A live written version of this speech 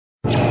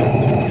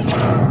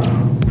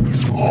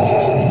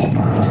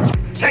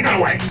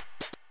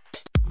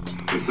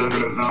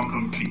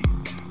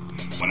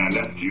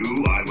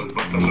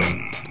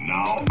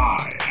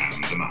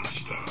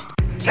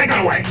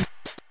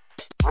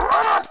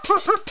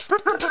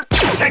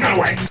Take it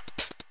away!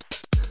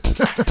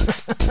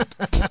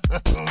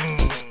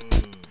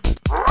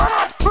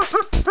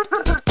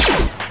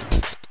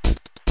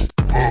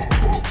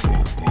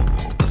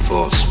 The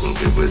Force will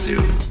be with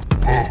you.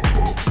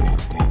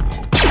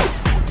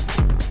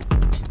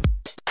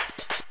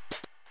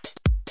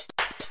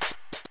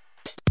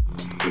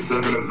 The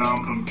circle is now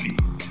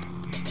complete.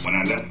 When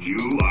I left you,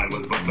 I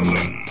was but the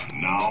learner.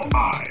 Now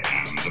I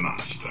am the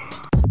master.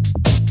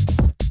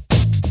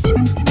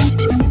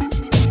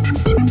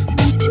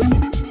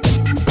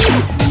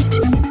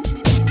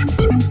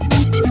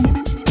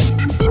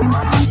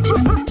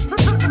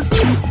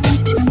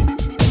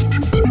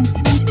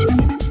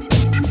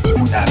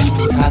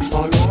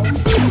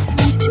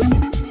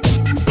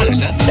 Hello,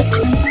 sir.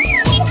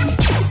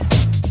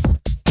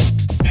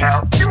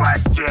 Help you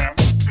again?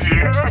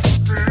 Yes.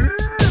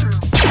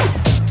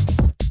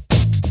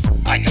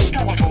 I don't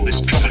know what all this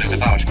trouble is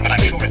about, but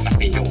I'm sure it must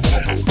be your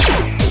fault.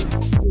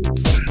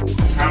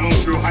 Travel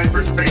through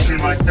hyperspace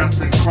like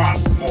dust and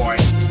crops, boy.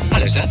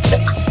 Hello, sir.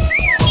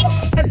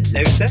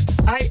 Hello, sir.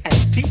 I am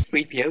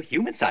C-3PO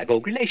Human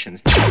Cyborg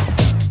Relations.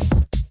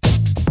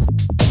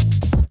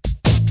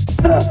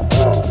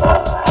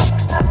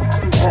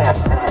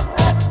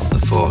 The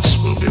Force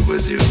will be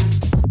with you.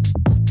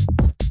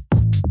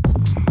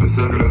 The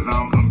circle is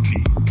now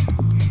complete.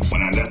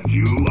 When I left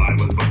you, I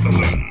was but the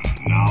learner.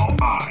 Now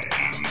I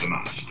am the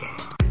master.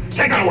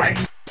 Take it away!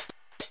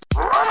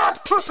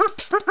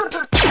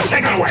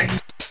 Take it away!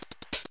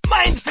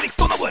 Mind tricks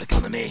gonna work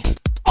on me.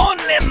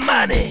 Only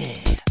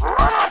money.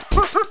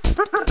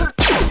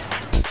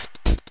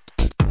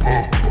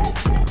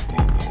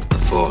 The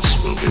Force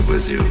will be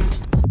with you.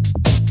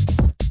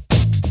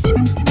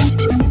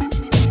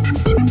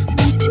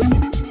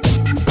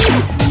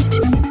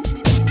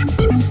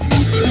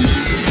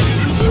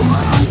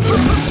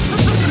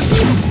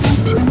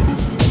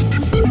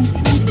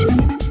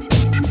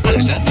 Hello,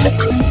 sir.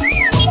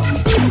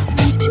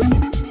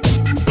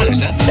 Hello,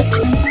 sir.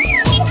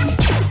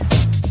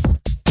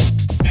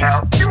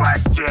 Help you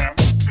again?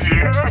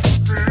 Yes.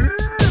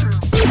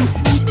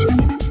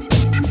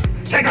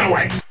 Take it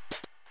away!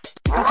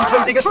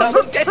 Holding a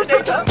thermal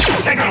detonator.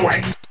 Take it away!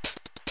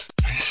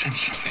 I sense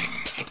something.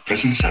 A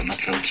presence I've not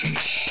felt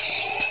since.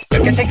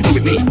 Don't get technical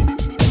with me.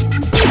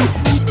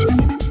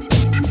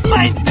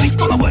 Mind tricks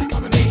gonna work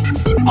on me.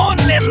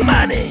 Only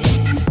money.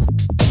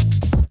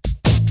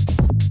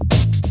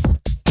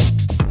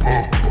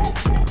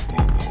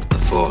 The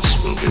Force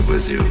will be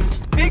with you.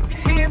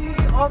 Victims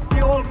of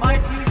the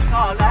almighty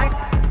Sarlacc,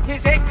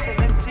 His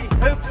Excellency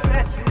hopes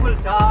that you will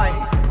die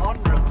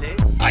honorably.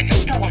 I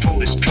don't know what all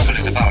this trouble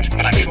is about,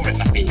 but I'm sure it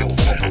must be your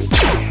fault.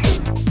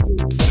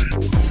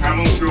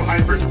 Travel through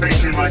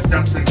hyperspace like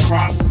dust and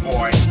crops,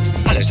 boy.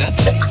 Hello, sir.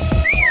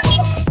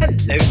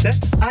 Hello, sir.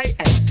 I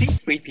am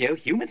C-3PO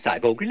Human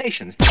Cyborg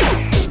Relations.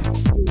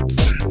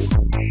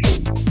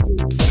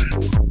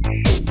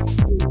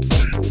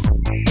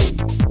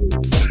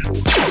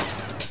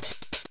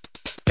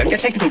 Don't get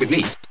technical with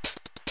me.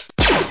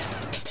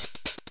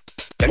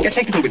 Don't get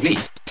technical with me.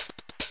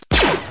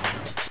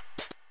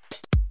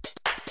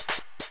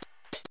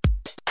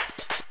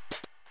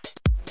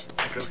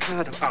 I grow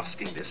tired of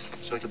asking this,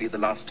 so it'll be the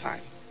last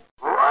time.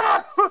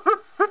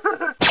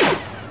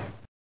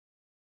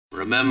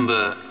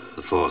 Remember,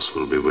 the Force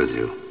will be with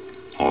you.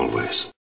 Always.